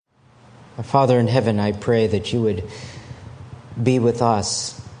Our Father in heaven, I pray that you would be with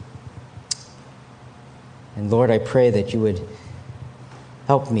us. And Lord, I pray that you would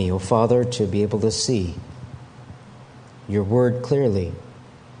help me, O Father, to be able to see your word clearly,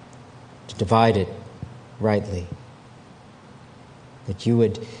 to divide it rightly. That you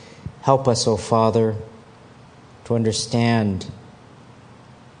would help us, O Father, to understand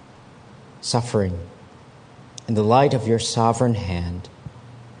suffering in the light of your sovereign hand.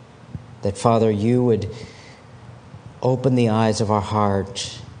 That, Father, you would open the eyes of our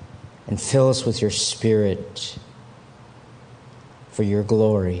heart and fill us with your Spirit for your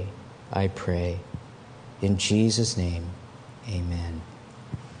glory, I pray. In Jesus' name, amen.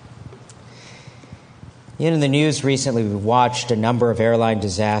 In the news recently, we watched a number of airline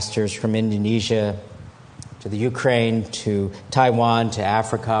disasters from Indonesia to the Ukraine, to Taiwan, to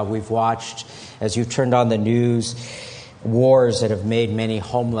Africa. We've watched, as you turned on the news, wars that have made many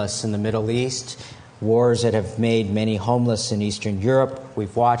homeless in the Middle East, wars that have made many homeless in Eastern Europe.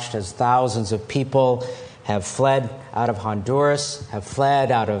 We've watched as thousands of people have fled out of Honduras, have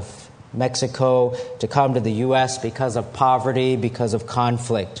fled out of Mexico to come to the U.S. because of poverty, because of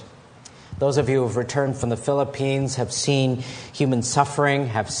conflict. Those of you who have returned from the Philippines have seen human suffering,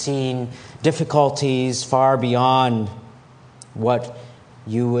 have seen difficulties far beyond what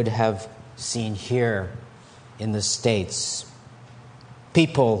you would have seen here in the States.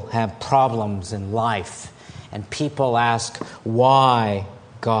 People have problems in life, and people ask, why,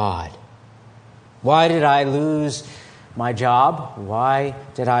 God? Why did I lose my job? Why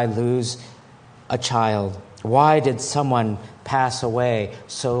did I lose a child? Why did someone pass away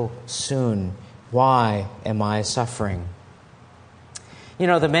so soon? Why am I suffering? You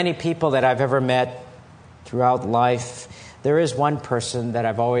know, the many people that I've ever met throughout life, there is one person that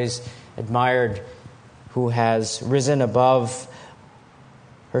I've always admired who has risen above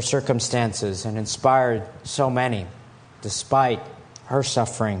her circumstances and inspired so many despite her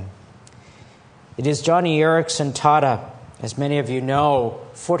suffering. It is Joni Eareckson Tada. As many of you know,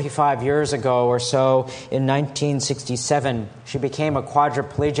 45 years ago or so, in 1967, she became a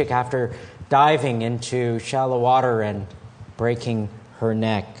quadriplegic after diving into shallow water and breaking her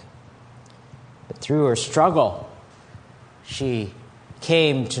neck. But through her struggle, she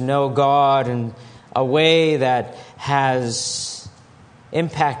came to know God in a way that has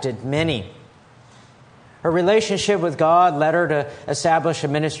impacted many. Her relationship with God led her to establish a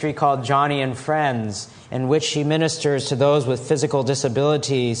ministry called Joni and Friends, in which she ministers to those with physical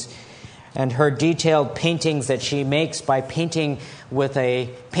disabilities. And her detailed paintings that she makes by painting with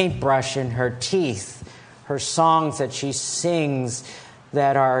a paintbrush in her teeth, her songs that she sings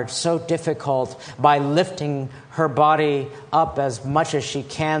that are so difficult, by lifting her body up as much as she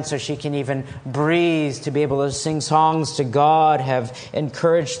can so she can even breathe to be able to sing songs to God, have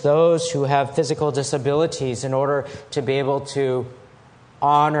encouraged those who have physical disabilities in order to be able to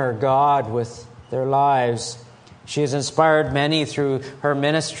honor God with their lives. She has inspired many through her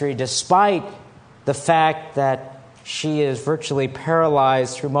ministry, despite the fact that she is virtually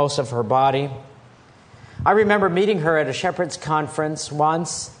paralyzed through most of her body. I remember meeting her at a shepherd's conference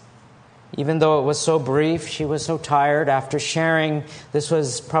once. Even though it was so brief, she was so tired after sharing. This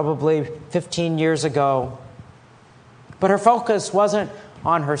was probably 15 years ago. But her focus wasn't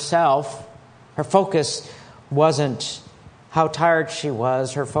on herself. Her focus wasn't how tired she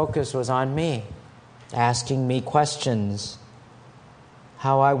was. Her focus was on me, asking me questions,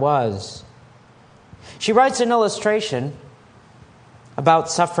 how I was. She writes an illustration about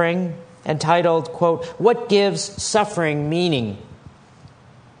suffering entitled, quote, "What Gives Suffering Meaning?"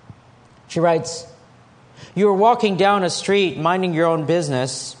 She writes, "You are walking down a street minding your own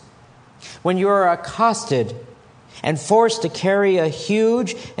business when you are accosted and forced to carry a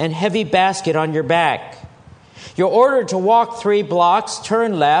huge and heavy basket on your back. You're ordered to walk 3 blocks,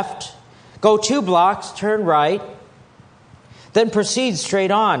 turn left, go 2 blocks, turn right, then proceed straight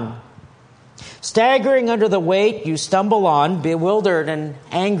on. Staggering under the weight, you stumble on, bewildered and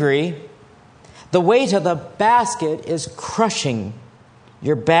angry. The weight of the basket is crushing.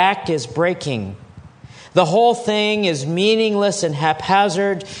 Your back is breaking. The whole thing is meaningless and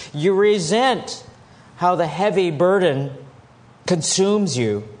haphazard. You resent how the heavy burden consumes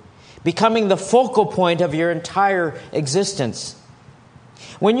you, becoming the focal point of your entire existence.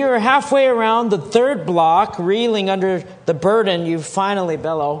 When you're halfway around the 3rd block, reeling under the burden, you finally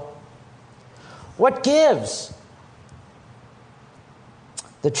bellow, 'What gives?'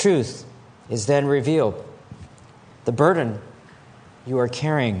 The truth is then revealed. The burden you are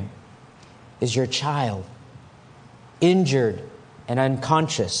carrying is your child, injured and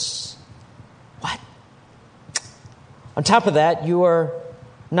unconscious. What? On top of that, you are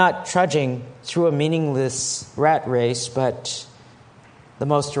not trudging through a meaningless rat race, but the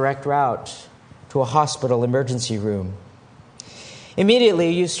most direct route to a hospital emergency room.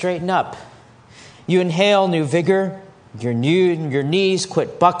 Immediately, you straighten up. You inhale new vigor. Your knees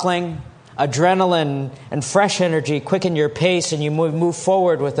quit buckling. Adrenaline and fresh energy quicken your pace, and you move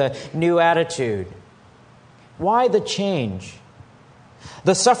forward with a new attitude. Why the change?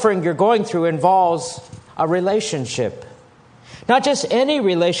 The suffering you're going through involves a relationship. Not just any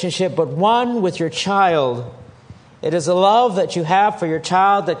relationship, but one with your child. It is a love that you have for your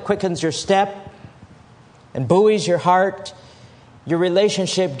child that quickens your step and buoys your heart. Your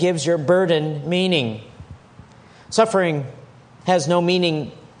relationship gives your burden meaning. Suffering has no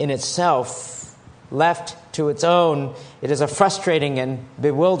meaning in itself. Left to its own, it is a frustrating and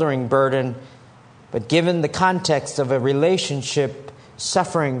bewildering burden. But given the context of a relationship,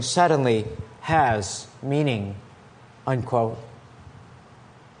 suffering suddenly has meaning. Unquote.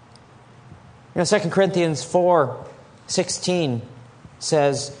 2 Corinthians 4:16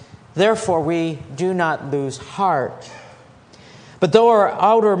 says, "Therefore we do not lose heart. But though our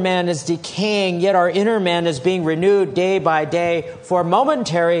outer man is decaying, yet our inner man is being renewed day by day. For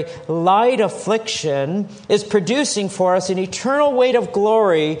momentary light affliction is producing for us an eternal weight of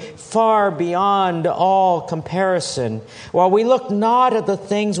glory far beyond all comparison. While we look not at the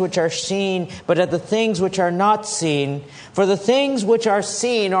things which are seen, but at the things which are not seen. For the things which are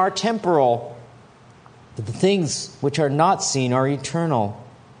seen are temporal, but the things which are not seen are eternal.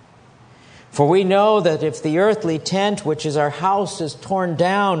 For we know that if the earthly tent, which is our house, is torn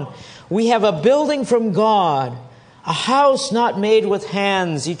down, we have a building from God, a house not made with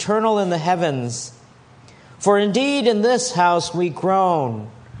hands, eternal in the heavens. For indeed in this house we groan,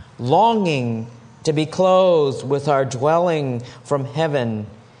 longing to be clothed with our dwelling from heaven,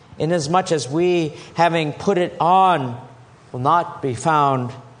 inasmuch as we, having put it on, will not be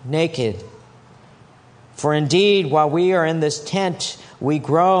found naked. For indeed, while we are in this tent, we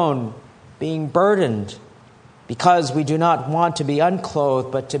groan, being burdened, because we do not want to be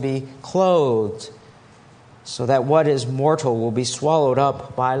unclothed, but to be clothed, so that what is mortal will be swallowed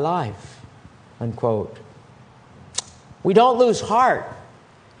up by life." Unquote. We don't lose heart.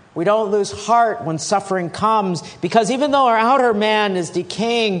 We don't lose heart when suffering comes, because even though our outer man is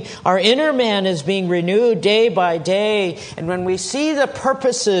decaying, our inner man is being renewed day by day. And when we see the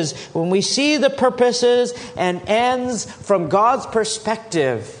purposes and ends from God's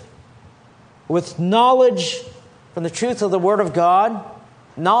perspective, with knowledge from the truth of the Word of God,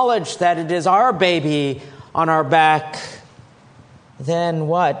 knowledge that it is our baby on our back, then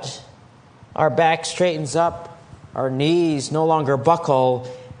what? Our back straightens up, our knees no longer buckle,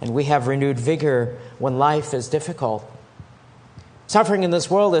 and we have renewed vigor when life is difficult. Suffering in this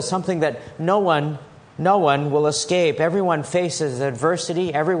world is something that no one will escape. Everyone faces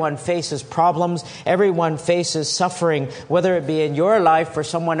adversity. Everyone faces problems. Everyone faces suffering, whether it be in your life or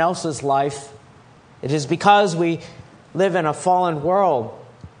someone else's life. It is because we live in a fallen world.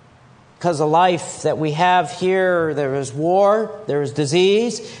 Because the life that we have here, there is war, there is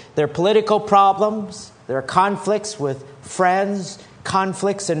disease, there are political problems, there are conflicts with friends,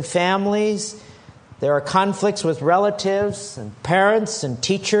 conflicts in families, there are conflicts with relatives and parents and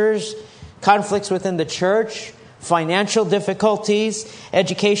teachers, conflicts within the church, financial difficulties,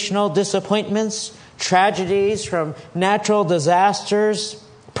 educational disappointments, tragedies from natural disasters,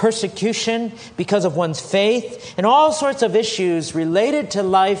 persecution because of one's faith, and all sorts of issues related to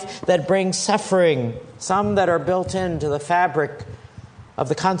life that bring suffering, some that are built into the fabric of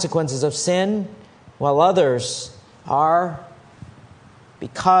the consequences of sin, while others are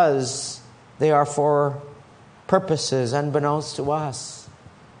because they are for purposes unbeknownst to us.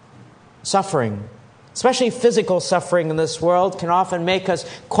 Suffering, especially physical suffering in this world, can often make us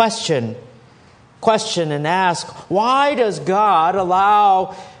question and ask, why does God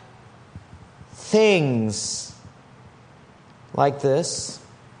allow things like this,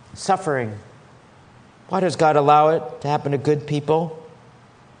 suffering? Why does God allow it to happen to good people?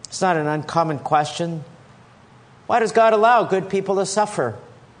 It's not an uncommon question. Why does God allow good people to suffer?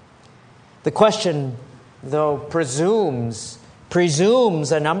 The question, though, presumes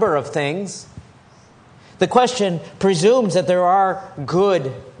a number of things. The question presumes that there are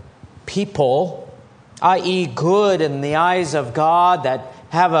good people, i.e. good in the eyes of God, that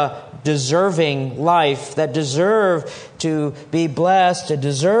have a deserving life, that deserve to be blessed, to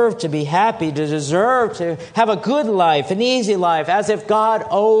deserve to be happy, to deserve to have a good life, an easy life, as if God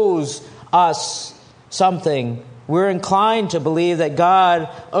owes us something. We're inclined to believe that God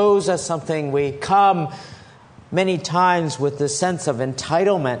owes us something. We come many times with the sense of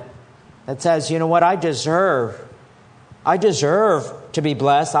entitlement that says, you know what, I deserve I deserve to be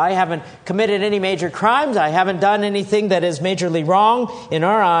blessed. I haven't committed any major crimes. I haven't done anything that is majorly wrong in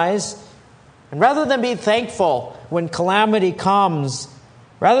our eyes. And rather than be thankful when calamity comes,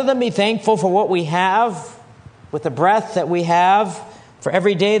 rather than be thankful for what we have, with the breath that we have, for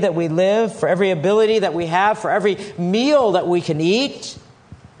every day that we live, for every ability that we have, for every meal that we can eat,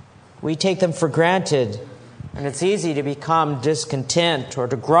 we take them for granted. And it's easy to become discontent or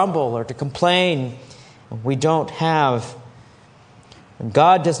to grumble or to complain. We don't have. And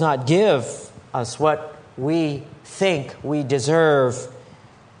God does not give us what we think we deserve.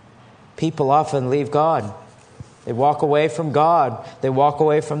 People often leave God. They walk away from God. They walk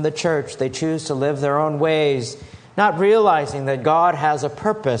away from the church. They choose to live their own ways, not realizing that God has a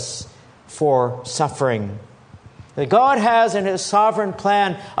purpose for suffering. That God has in His sovereign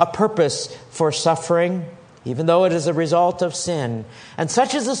plan a purpose for suffering, even though it is a result of sin. And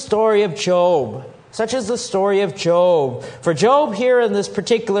such is the story of Job. Such is the story of Job. For Job here in this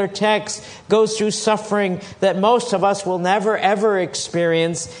particular text goes through suffering that most of us will never ever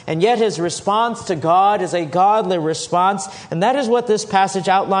experience. And yet his response to God is a godly response. And that is what this passage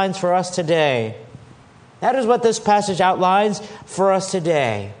outlines for us today. That is what this passage outlines for us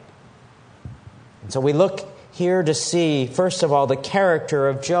today. And so we look here to see, first of all, the character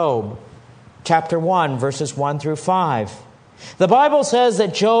of Job. Chapter 1, verses 1 through 5. The Bible says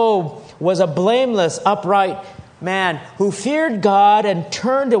that Job was a blameless, upright man who feared God and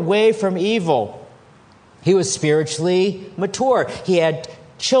turned away from evil. He was spiritually mature. He had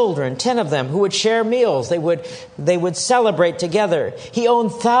children, 10 of them, who would share meals. They would celebrate together. He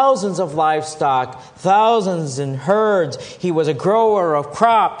owned thousands of livestock, thousands in herds. He was a grower of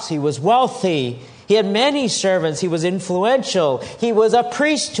crops. He was wealthy. He had many servants. He was influential. He was a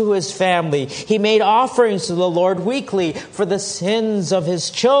priest to his family. He made offerings to the Lord weekly for the sins of his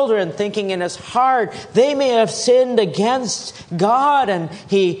children, thinking in his heart, they may have sinned against God, and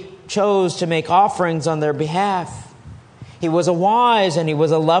he chose to make offerings on their behalf. He was a wise and he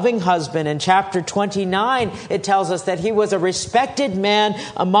was a loving husband. In chapter 29, it tells us that he was a respected man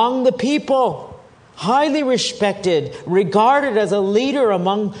among the people, highly respected, regarded as a leader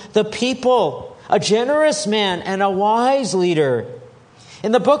among the people. A generous man and a wise leader.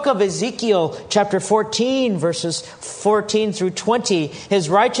 In the book of Ezekiel, chapter 14, verses 14 through 20, his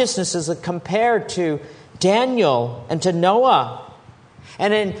righteousness is compared to Daniel and to Noah.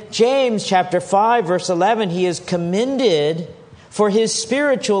 And in James, chapter 5, verse 11, he is commended for his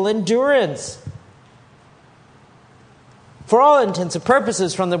spiritual endurance. For all intents and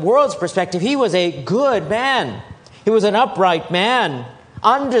purposes, from the world's perspective, he was a good man. He was an upright man,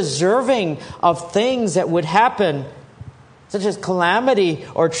 undeserving of things that would happen, such as calamity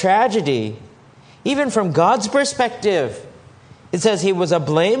or tragedy. Even from God's perspective, it says he was a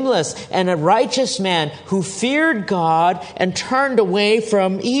blameless and a righteous man who feared God and turned away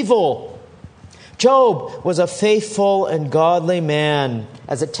from evil. Job was a faithful and godly man,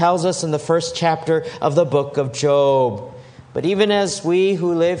 as it tells us in the first chapter of the book of Job. But even as we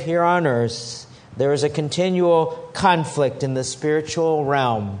who live here on earth, there is a continual conflict in the spiritual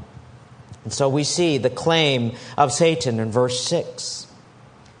realm. And so we see the claim of Satan in verse 6.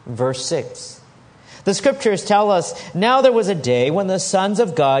 Verse 6. The scriptures tell us, now there was a day when the sons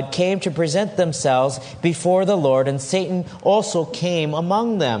of God came to present themselves before the Lord, and Satan also came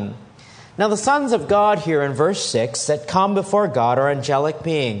among them. Now the sons of God here in verse 6 that come before God are angelic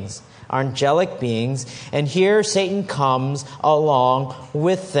beings. And here Satan comes along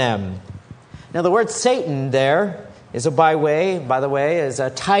with them. Now, the word Satan there is by the way, is a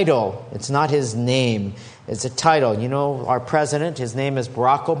title. It's not his name. It's a title. You know, our president, his name is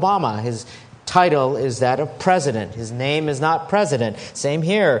Barack Obama. His title is that of president. His name is not president. Same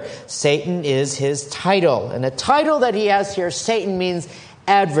here. Satan is his title. And the title that he has here, Satan, means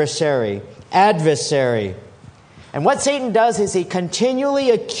adversary. Adversary. And what Satan does is he continually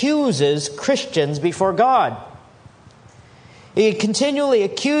accuses Christians before God. He continually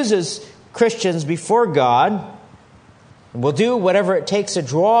accuses Christians before God, and will do whatever it takes to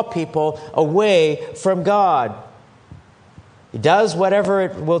draw people away from God. He does whatever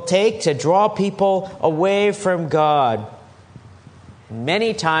it will take to draw people away from God. And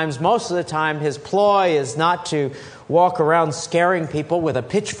many times, most of the time, his ploy is not to walk around scaring people with a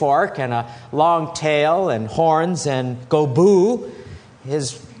pitchfork and a long tail and horns and go boo.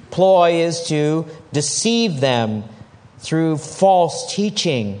 His ploy is to deceive them through false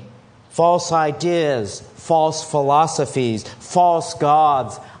teaching, false ideas, false philosophies, false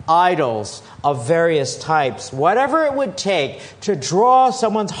gods, idols of various types. Whatever it would take to draw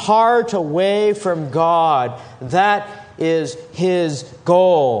someone's heart away from God, that is his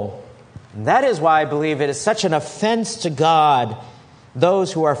goal. And that is why I believe it is such an offense to God,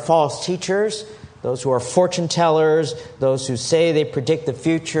 those who are false teachers, those who are fortune tellers, those who say they predict the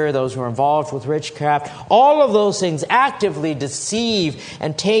future, those who are involved with witchcraft. All of those things actively deceive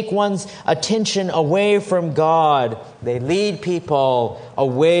and take one's attention away from God. They lead people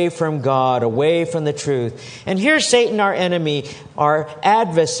away from God, away from the truth. And here Satan, our enemy, our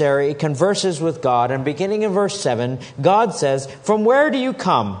adversary, converses with God. And beginning in verse 7, God says, "From where do you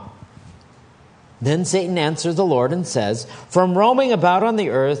come?" Then Satan answers the Lord and says, "From roaming about on the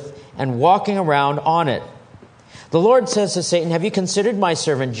earth and walking around on it." The Lord says to Satan, "Have you considered my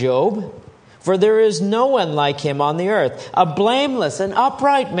servant Job? For there is no one like him on the earth, a blameless and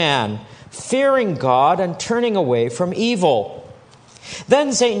upright man, fearing God and turning away from evil."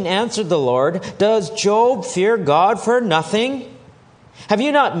 Then Satan answered the Lord, "Does Job fear God for nothing? Have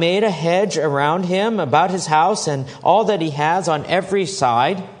you not made a hedge around him, about his house and all that he has on every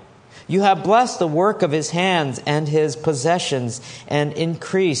side? You have blessed the work of his hands and his possessions and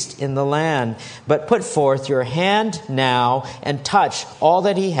increased in the land. But put forth your hand now and touch all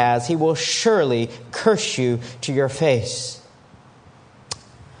that he has. He will surely curse you to your face."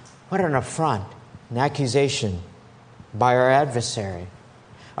 What an affront, an accusation by our adversary.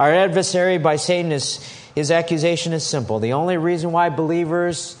 Our adversary by Satan, his accusation is simple. The only reason why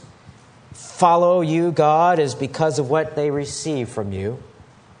believers follow you, God, is because of what they receive from you.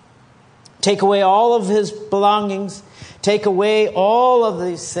 Take away all of his belongings. Take away all of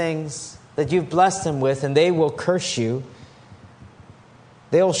these things that you've blessed them with, and they will curse you.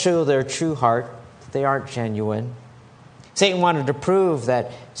 They'll show their true heart that they aren't genuine. Satan wanted to prove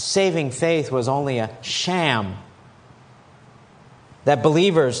that saving faith was only a sham, that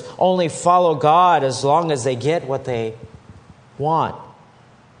believers only follow God as long as they get what they want.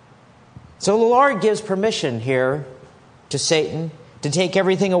 So the Lord gives permission here to Satan to take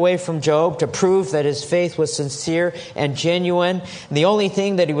everything away from Job, to prove that his faith was sincere and genuine. And the only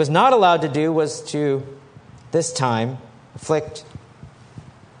thing that he was not allowed to do was to, this time, afflict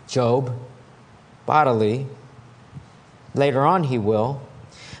Job bodily. Later on he will.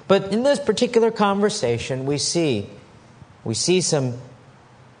 But in this particular conversation, we see some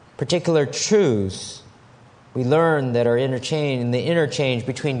particular truths we learn that are in the interchange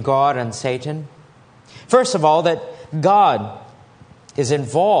between God and Satan. First of all, that God is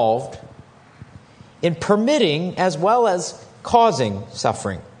involved in permitting as well as causing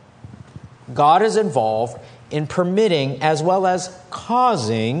suffering. God is involved in permitting as well as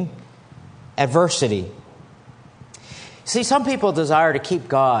causing adversity. See, some people desire to keep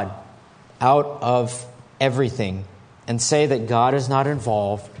God out of everything and say that God is not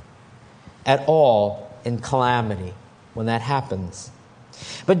involved at all in calamity when that happens.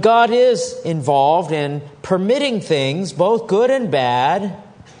 But God is involved in permitting things, both good and bad,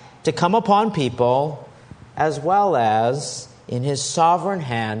 to come upon people, as well as in his sovereign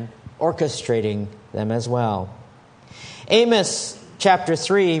hand orchestrating them as well. Amos chapter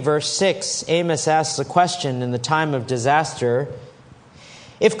 3, verse 6, Amos asks a question in the time of disaster.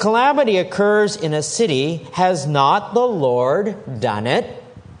 If calamity occurs in a city, has not the Lord done it?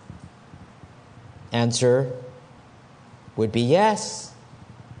 Answer would be yes.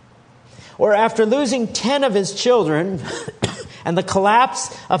 Or after losing 10 of his children and the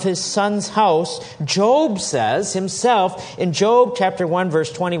collapse of his son's house, Job says himself in Job chapter 1,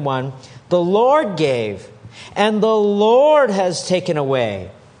 verse 21, "The Lord gave, and the Lord has taken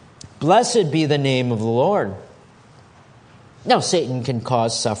away. Blessed be the name of the Lord." Now, Satan can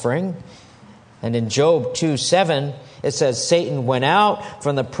cause suffering. And in Job 2:7, it says, Satan went out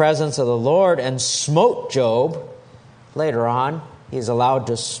from the presence of the Lord and smote Job. Later on, he is allowed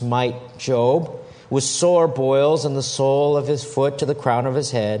to smite Job with sore boils in the sole of his foot to the crown of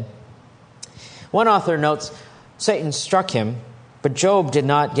his head. One author notes, Satan struck him, but Job did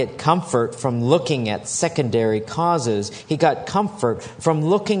not get comfort from looking at secondary causes. He got comfort from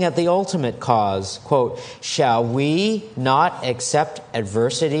looking at the ultimate cause. Quote, "Shall we not accept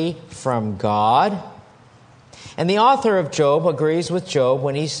adversity from God?" And the author of Job agrees with Job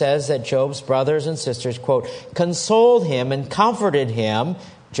when he says that Job's brothers and sisters, quote, "consoled him and comforted him,"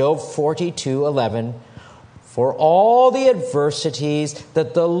 Job 42:11, "for all the adversities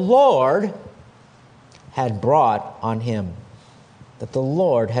that the Lord had brought on him." That the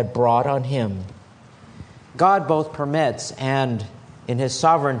Lord had brought on him. God both permits and, in his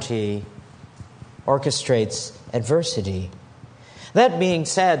sovereignty, orchestrates adversity. That being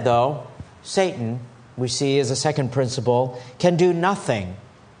said, though, Satan, we see as a second principle, can do nothing.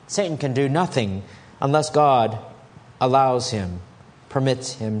 Satan can do nothing unless God allows him,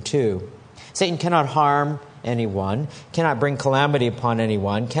 permits him to. Satan cannot harm anyone, cannot bring calamity upon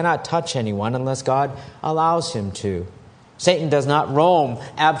anyone, cannot touch anyone unless God allows him to. Satan does not roam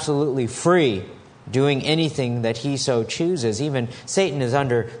absolutely free, doing anything that he so chooses. Even Satan is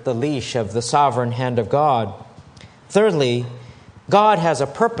under the leash of the sovereign hand of God. Thirdly, God has a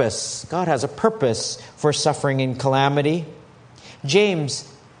purpose. God has a purpose for suffering and calamity.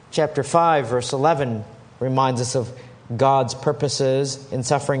 James chapter 5, verse 11 reminds us of God's purposes in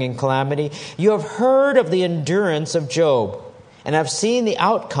suffering and calamity. You have heard of the endurance of Job and have seen the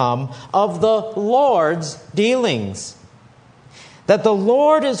outcome of the Lord's dealings, that the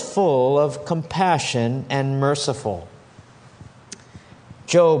Lord is full of compassion and merciful.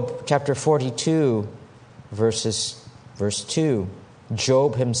 Job chapter 42, verse 2.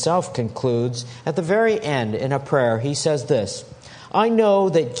 Job himself concludes at the very end in a prayer. He says this, I know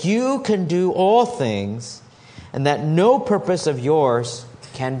that you can do all things, and that no purpose of yours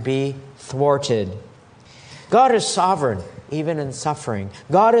can be thwarted. God is sovereign even in suffering.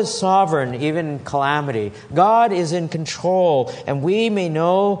 God is sovereign even in calamity. God is in control, and we may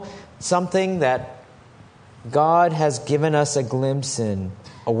know something that God has given us a glimpse in,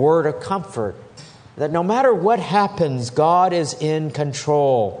 a word of comfort, that no matter what happens, God is in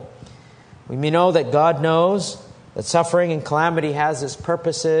control. We may know that God knows that suffering and calamity has its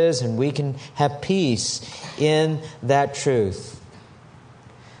purposes, and we can have peace in that truth.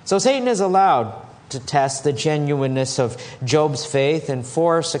 So Satan is allowed to test the genuineness of Job's faith in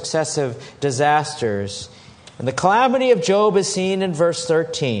 4 successive disasters. And the calamity of Job is seen in verse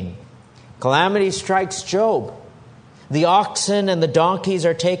 13. Calamity strikes Job. The oxen and the donkeys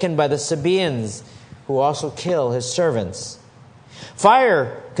are taken by the Sabaeans, who also kill his servants.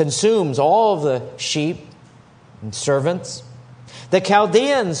 Fire consumes all of the sheep and servants. The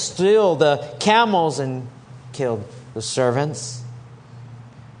Chaldeans steal the camels and kill the servants.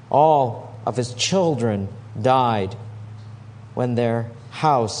 All of his children died when their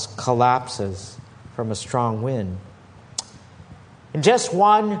house collapses from a strong wind. In just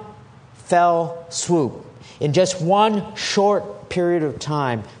one fell swoop, in just one short period of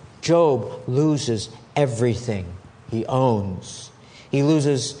time, Job loses everything he owns. He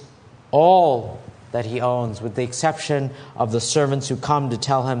loses all that he owns, with the exception of the servants who come to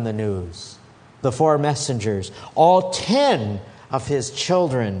tell him the news. The 4 messengers, all 10 of his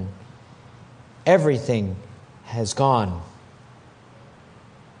children. Everything has gone.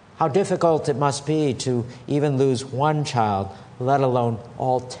 How difficult it must be to even lose one child, let alone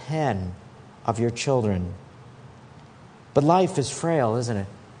all 10 of your children. But life is frail, isn't it?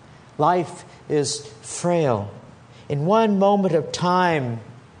 Life is frail. In one moment of time,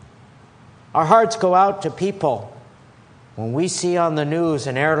 our hearts go out to people when we see on the news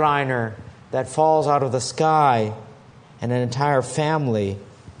an airliner that falls out of the sky and an entire family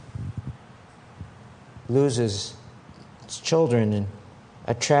loses its children in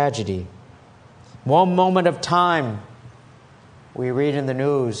a tragedy. One moment of time, we read in the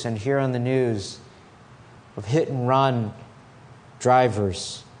news and hear on the news of hit-and-run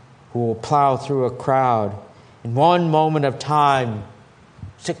drivers who will plow through a crowd. In one moment of time,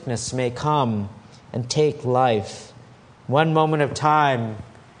 sickness may come and take life. One moment of time,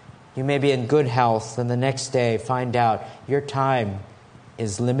 you may be in good health, and the next day find out your time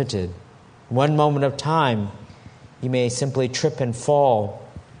is limited. One moment of time, you may simply trip and fall,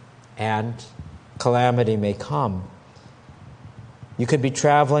 and calamity may come. You could be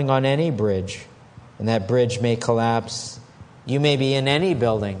traveling on any bridge, and that bridge may collapse. You may be in any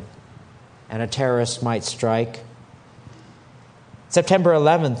building, and a terrorist might strike. September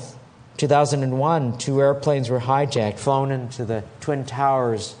 11th, 2001, 2 airplanes were hijacked, flown into the Twin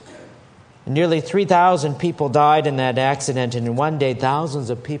Towers. Nearly 3,000 people died in that accident, and in one day, thousands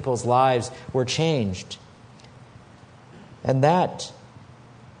of people's lives were changed. And that,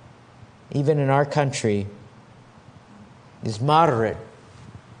 even in our country, is moderate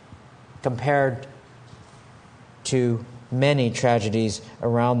compared to many tragedies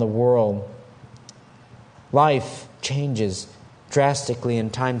around the world. Life changes drastically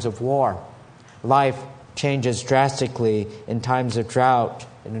in times of war. Life changes drastically in times of drought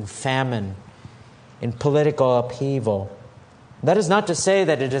and in famine, in political upheaval. That is not to say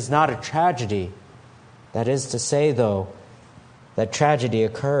that it is not a tragedy. That is to say, though, that tragedy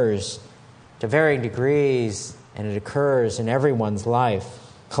occurs to varying degrees, and it occurs in everyone's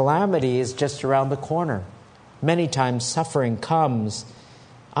life. Calamity is just around the corner. Many times suffering comes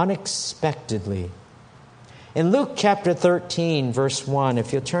unexpectedly. In Luke chapter 13, verse 1,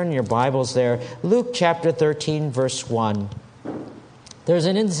 if you'll turn your Bibles there, Luke chapter 13, verse 1, there's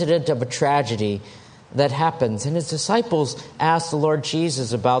an incident of a tragedy that happens. And his disciples asked the Lord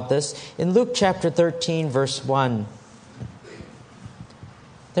Jesus about this in Luke chapter 13, verse 1.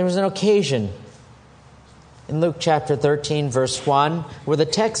 There was an occasion in Luke chapter 13, verse 1, where the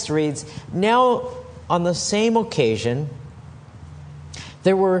text reads, "Now on the same occasion,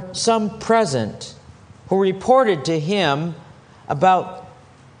 there were some present who reported to him about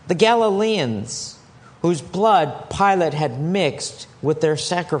the Galileans whose blood Pilate had mixed with their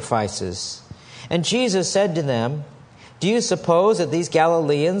sacrifices. And Jesus said to them, 'Do you suppose that these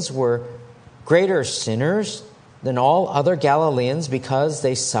Galileans were greater sinners than all other Galileans because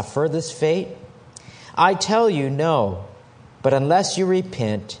they suffer this fate? I tell you, no. But unless you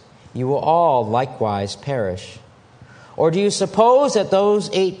repent, you will all likewise perish. Or do you suppose that those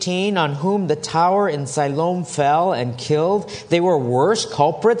 18 on whom the tower in Siloam fell and killed, they were worse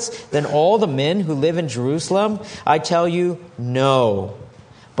culprits than all the men who live in Jerusalem? I tell you, no.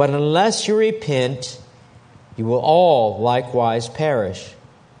 But unless you repent, you will all likewise perish.'"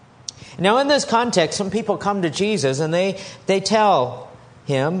 Now in this context, some people come to Jesus and they tell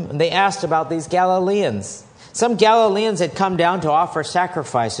him, and they asked about these Galileans. Some Galileans had come down to offer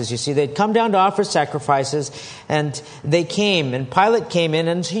sacrifices. You see, they'd come down to offer sacrifices, and they came, and Pilate came in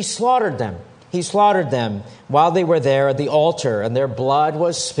and he slaughtered them. He slaughtered them while they were there at the altar, and their blood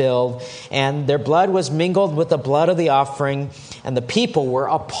was spilled, and their blood was mingled with the blood of the offering, and the people were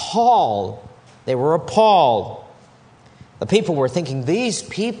appalled. They were appalled. The people were thinking, these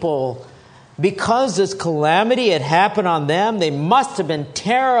people, because this calamity had happened on them, they must have been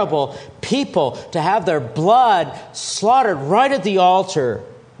terrible people to have their blood slaughtered right at the altar.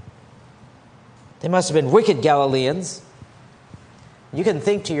 They must have been wicked Galileans. You can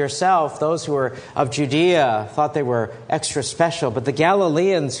think to yourself, those who were of Judea thought they were extra special, but the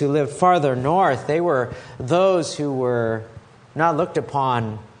Galileans who lived farther north, they were those who were not looked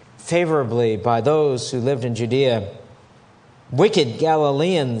upon favorably by those who lived in Judea. Wicked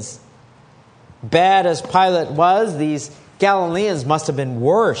Galileans. Bad as Pilate was, these Galileans must have been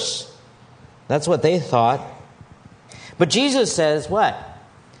worse. That's what they thought. But Jesus says what?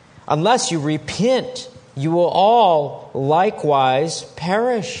 Unless you repent, you will all likewise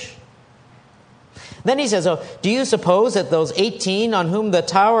perish. Then he says, do you suppose that those 18 on whom the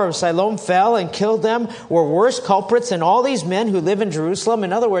tower of Siloam fell and killed them were worse culprits than all these men who live in Jerusalem?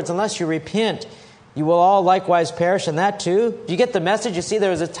 In other words, unless you repent, you will all likewise perish. And that too? Do you get the message? You see,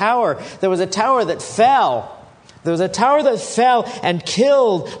 there was a tower. There was a tower that fell. There was a tower that fell and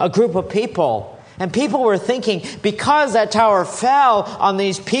killed a group of people. And people were thinking, because that tower fell on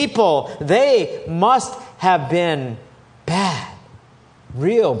these people, they must have been bad.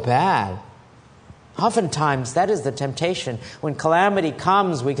 Real bad. Oftentimes, that is the temptation. When calamity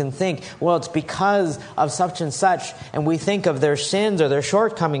comes, we can think, well, it's because of such and such, and we think of their sins or their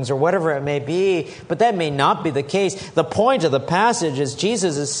shortcomings or whatever it may be, but that may not be the case. The point of the passage is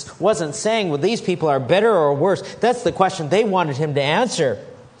Jesus wasn't saying, well, these people are better or worse. That's the question they wanted him to answer.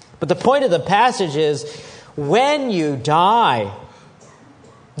 But the point of the passage is, when you die,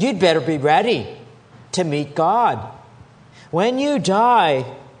 you'd better be ready to meet God. When you die,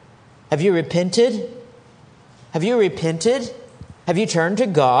 have you repented? Have you repented? Have you turned to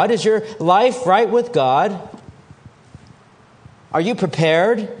God? Is your life right with God? Are you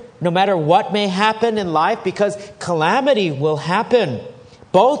prepared no matter what may happen in life? Because calamity will happen,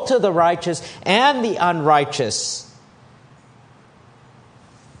 both to the righteous and the unrighteous.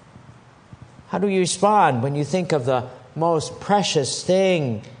 How do you respond when you think of the most precious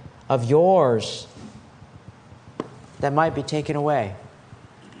thing of yours that might be taken away?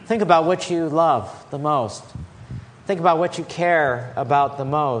 Think about what you love the most. Think about what you care about the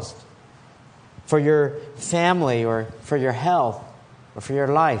most for your family or for your health or for your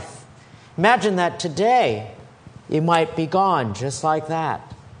life. Imagine that today it might be gone just like that.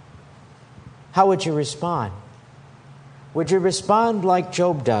 How would you respond? Would you respond like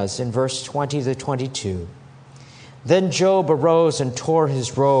Job does in verse 20 to 22? Then Job arose and tore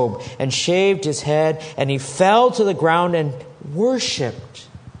his robe and shaved his head, and he fell to the ground and worshipped.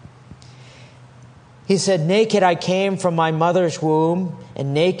 He said, "Naked I came from my mother's womb,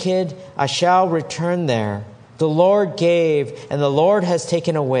 and naked I shall return there. The Lord gave, and the Lord has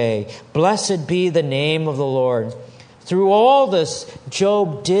taken away. Blessed be the name of the Lord." Through all this,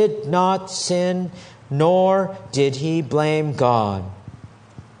 Job did not sin, nor did he blame God.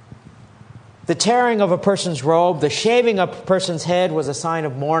 The tearing of a person's robe, the shaving of a person's head was a sign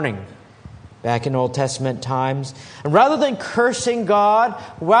of mourning back in Old Testament times. And rather than cursing God,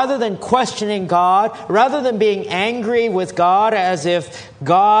 rather than questioning God, rather than being angry with God as if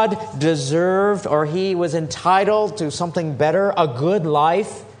God deserved or he was entitled to something better, a good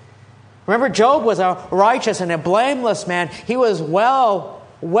life, Remember, Job was a righteous and a blameless man. He was well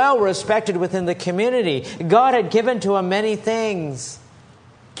respected within the community. God had given to him many things.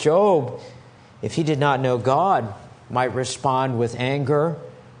 Job, if he did not know God, might respond with anger,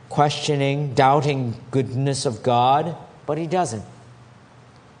 questioning, doubting goodness of God, but he doesn't.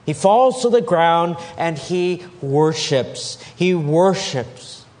 He falls to the ground and he worships. He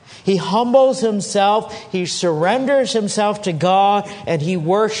worships. He humbles himself. He surrenders himself to God and he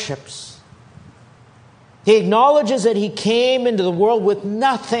worships. He acknowledges that he came into the world with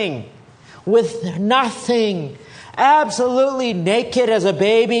nothing. Absolutely naked as a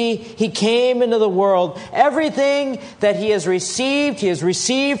baby, he came into the world. Everything that he has received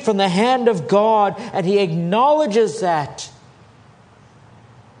from the hand of God, and he acknowledges that.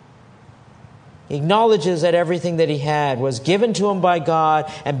 He acknowledges that everything that he had was given to him by God,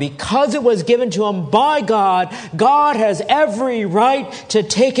 and because it was given to him by God, God has every right to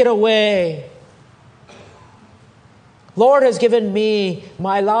take it away. Lord has given me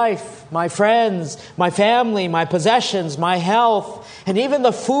my life, my friends, my family, my possessions, my health, and even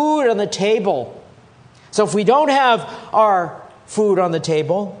the food on the table. So if we don't have our food on the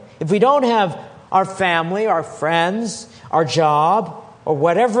table, if we don't have our family, our friends, our job, or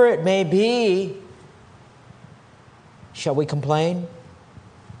whatever it may be, shall we complain?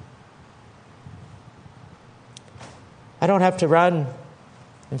 I don't have to run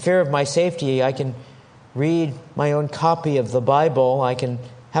in fear of my safety. I can read my own copy of the Bible. I can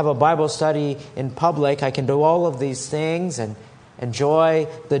have a Bible study in public. I can do all of these things and enjoy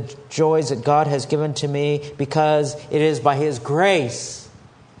the joys that God has given to me because it is by His grace.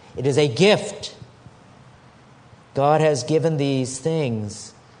 It is a gift. God has given these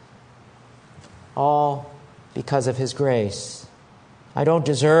things all because of His grace. I don't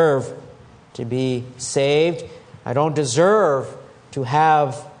deserve to be saved. I don't deserve to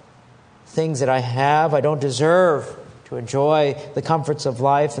have things that I have. I don't deserve to enjoy the comforts of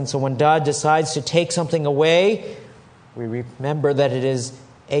life. And so when God decides to take something away, we remember that it is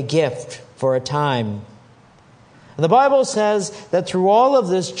a gift for a time. And the Bible says that through all of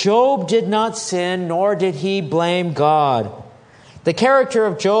this, Job did not sin, nor did he blame God. The character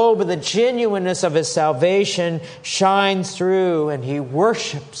of Job and the genuineness of his salvation shines through, and he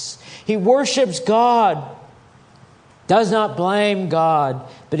worships. He worships God. Does not blame God,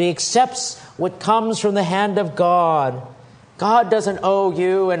 but he accepts what comes from the hand of God. God doesn't owe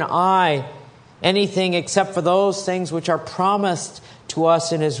you and I anything except for those things which are promised to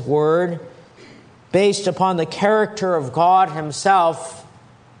us in His Word, based upon the character of God Himself.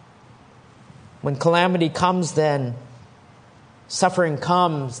 When calamity comes, then suffering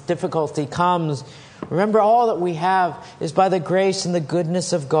comes, difficulty comes, remember, all that we have is by the grace and the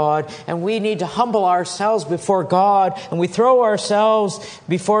goodness of God. And we need to humble ourselves before God. And we throw ourselves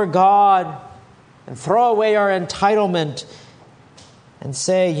before God and throw away our entitlement and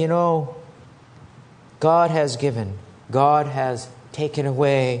say, God has given. God has taken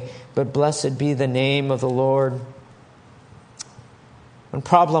away. But blessed be the name of the Lord. When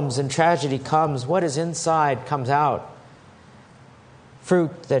problems and tragedy comes, what is inside comes out.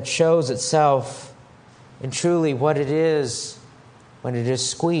 Fruit that shows itself and truly what it is when it is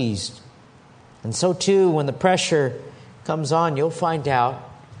squeezed. And so too, when the pressure comes on, you'll find out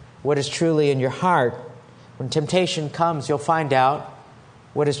what is truly in your heart. When temptation comes, you'll find out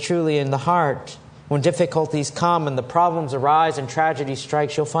what is truly in the heart. When difficulties come and the problems arise and tragedy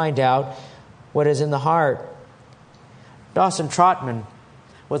strikes, you'll find out what is in the heart. Dawson Trotman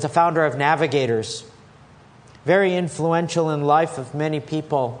was the founder of Navigators, very influential in the life of many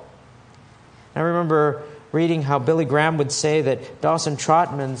people. I remember reading how Billy Graham would say that Dawson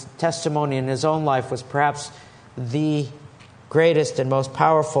Trotman's testimony in his own life was perhaps the greatest and most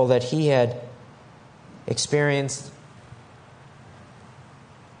powerful that he had experienced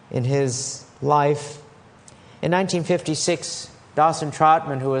in his life. In 1956, Dawson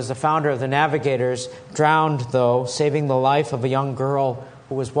Trotman, who was the founder of the Navigators, drowned, though, saving the life of a young girl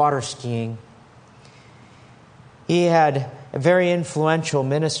who was water skiing. He had a very influential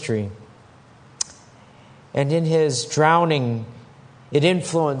ministry. And in his drowning, it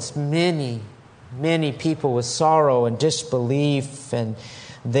influenced many, many people with sorrow and disbelief. And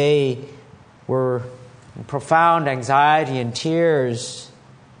they were in profound anxiety and tears,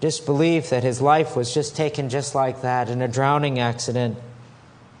 disbelief that his life was just taken just like that in a drowning accident.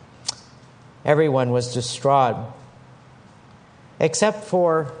 Everyone was distraught, except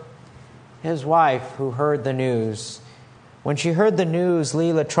for his wife, who heard the news. When she heard the news,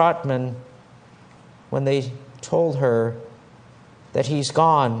 Leila Trotman, when they told her that he's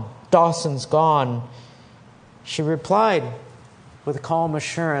gone, Dawson's gone, she replied with calm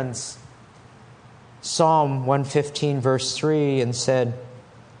assurance, Psalm 115, verse 3, and said,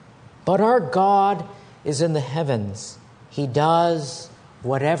 "But our God is in the heavens. He does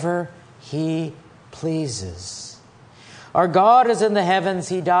whatever He pleases." Our God is in the heavens.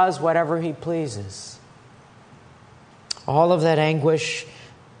 He does whatever He pleases. All of that anguish,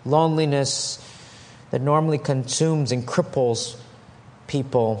 loneliness that normally consumes and cripples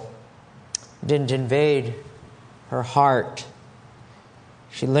people didn't invade her heart.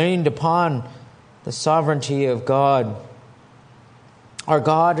 She leaned upon the sovereignty of God. Our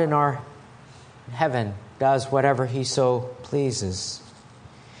God in our heaven does whatever He so pleases.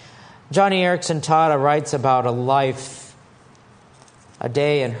 Johnny Erickson Tada writes about a life, a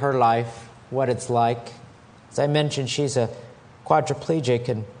day in her life, what it's like. As I mentioned, she's a quadriplegic,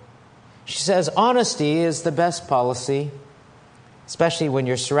 and she says, "Honesty is the best policy, especially when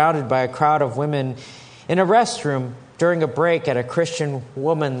you're surrounded by a crowd of women in a restroom during a break at a Christian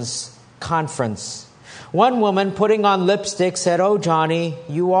women's conference. One woman, putting on lipstick, said, 'Oh, Johnny,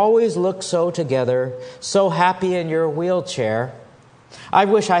 you always look so together, so happy in your wheelchair. I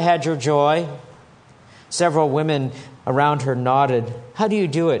wish I had your joy.' Several women around her nodded. 'How do you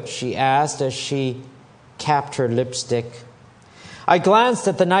do it?' she asked as she capped her lipstick. I glanced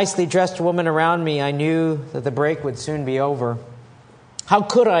at the nicely dressed woman around me. I knew that the break would soon be over. How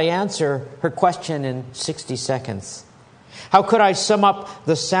could I answer her question in 60 seconds? How could I sum up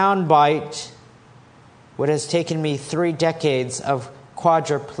the soundbite, what has taken me 3 decades of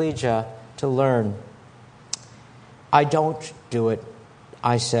quadriplegia to learn? 'I don't do it,'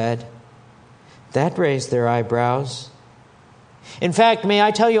 I said. That raised their eyebrows. In fact, may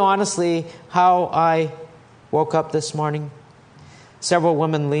I tell you honestly how I woke up this morning? Several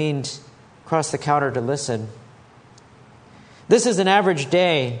women leaned across the counter to listen. 'This is an average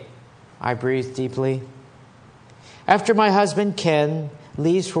day,' I breathed deeply. 'After my husband Ken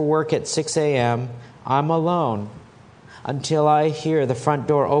leaves for work at 6 a.m., I'm alone until I hear the front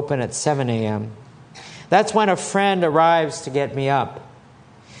door open at 7 a.m. That's when a friend arrives to get me up.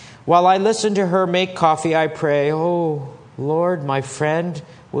 While I listen to her make coffee, I pray, oh, Lord, my friend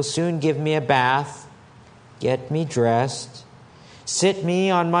will soon give me a bath, get me dressed, sit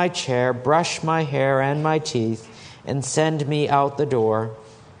me on my chair, brush my hair and my teeth, and send me out the door.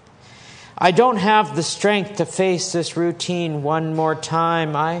 I don't have the strength to face this routine one more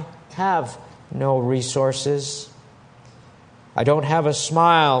time. I have no resources. I don't have a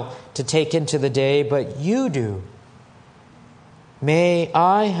smile to take into the day, but you do. May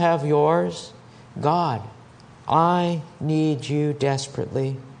I have yours? God, I need you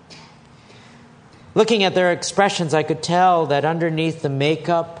desperately.' Looking at their expressions, I could tell that underneath the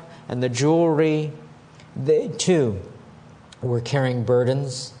makeup and the jewelry, they too were carrying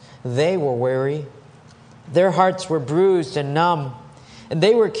burdens. They were weary. Their hearts were bruised and numb, and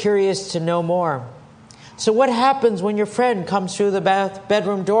they were curious to know more. 'So what happens when your friend comes through the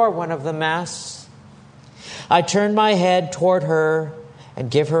bedroom door?' one of them asks. I turned my head toward her and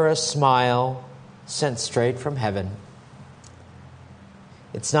give her a smile sent straight from heaven.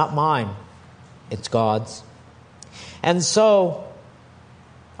 It's not mine, it's God's. And so,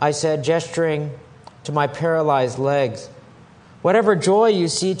 I said, gesturing to my paralyzed legs, whatever joy you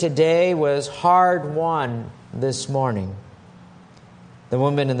see today was hard won this morning. The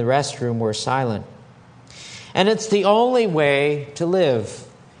women in the restroom were silent. And it's the only way to live.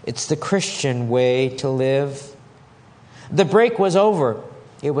 It's the Christian way to live. The break was over.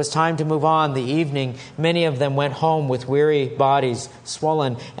 It was time to move on. The evening, many of them went home with weary bodies,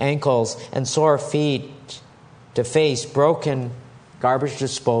 swollen ankles, and sore feet to face broken garbage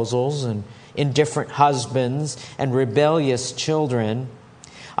disposals and indifferent husbands and rebellious children.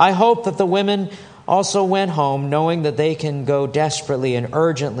 I hope that the women also went home knowing that they can go desperately and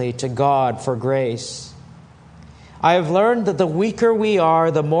urgently to God for grace. I have learned that the weaker we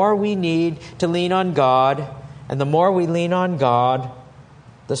are, the more we need to lean on God, and the more we lean on God,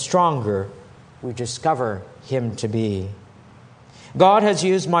 the stronger we discover Him to be. God has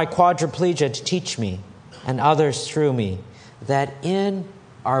used my quadriplegia to teach me, and others through me, that in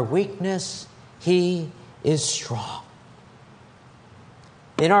our weakness, He is strong.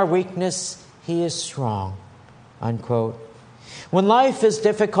 In our weakness, He is strong. Unquote. When life is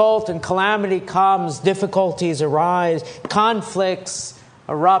difficult and calamity comes, difficulties arise, conflicts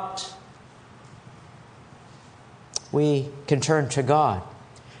erupt, we can turn to God.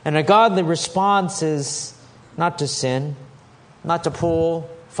 And a godly response is not to sin, not to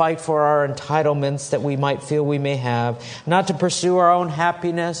fight for our entitlements that we might feel we may have, not to pursue our own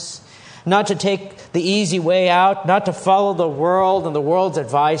happiness, not to take the easy way out, not to follow the world and the world's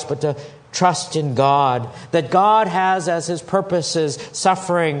advice, but to trust in God, that God has as his purposes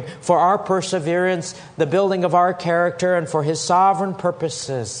suffering for our perseverance, the building of our character, and for his sovereign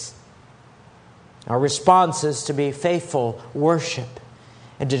purposes. Our response is to be faithful worship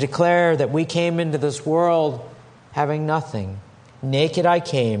and to declare that we came into this world having nothing. Naked I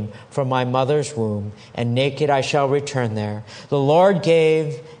came from my mother's womb, and naked I shall return there. The Lord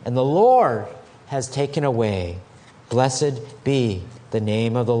gave, and the Lord has taken away. Blessed be the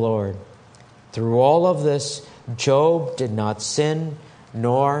name of the Lord. Through all of this, Job did not sin,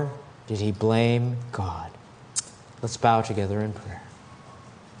 nor did he blame God. Let's bow together in prayer.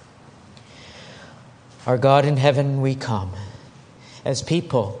 Our God in heaven, we come as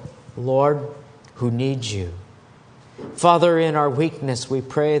people, Lord, who need you. Father, in our weakness, we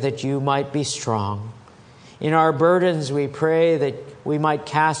pray that you might be strong. In our burdens, we pray that we might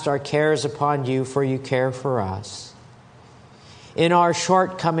cast our cares upon you, for you care for us. In our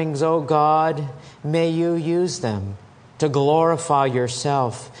shortcomings, O God, may you use them to glorify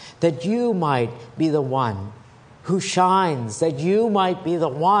yourself, that you might be the one who shines, that you might be the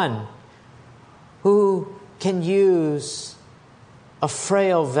one who can use a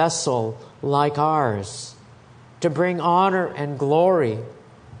frail vessel like ours to bring honor and glory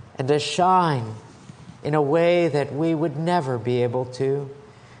and to shine in a way that we would never be able to.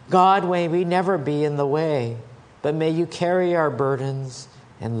 God, may we never be in the way, but may you carry our burdens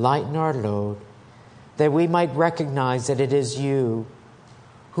and lighten our load, that we might recognize that it is you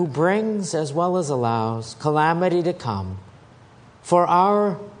who brings as well as allows calamity to come for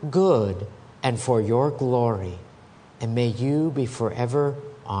our good and for your glory. And may you be forever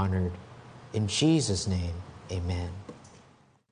honored. In Jesus' name, amen.